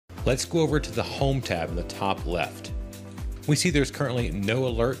Let's go over to the Home tab in the top left. We see there's currently no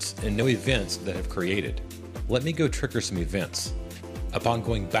alerts and no events that have created. Let me go trigger some events. Upon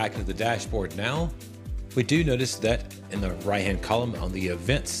going back into the dashboard now, we do notice that in the right-hand column on the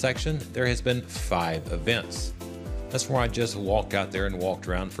events section, there has been 5 events. That's where I just walked out there and walked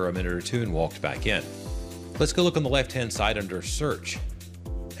around for a minute or two and walked back in. Let's go look on the left-hand side under search.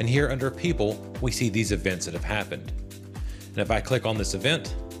 And here under people, we see these events that have happened. And if I click on this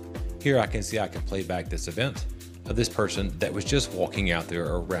event, here I can see I can play back this event of this person that was just walking out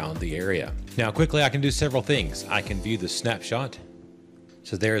there around the area. Now quickly I can do several things. I can view the snapshot.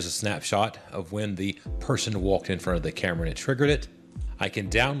 So there's a snapshot of when the person walked in front of the camera and it triggered it. I can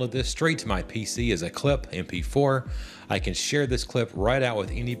download this straight to my PC as a clip, MP4. I can share this clip right out with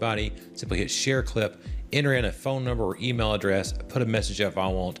anybody. Simply hit share clip, enter in a phone number or email address, put a message if I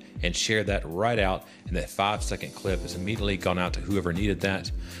want, and share that right out. And that 5-second clip is immediately gone out to whoever needed that.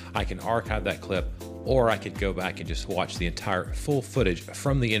 I can archive that clip, or I could go back and just watch the entire full footage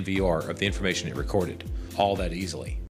from the NVR of the information it recorded, all that easily.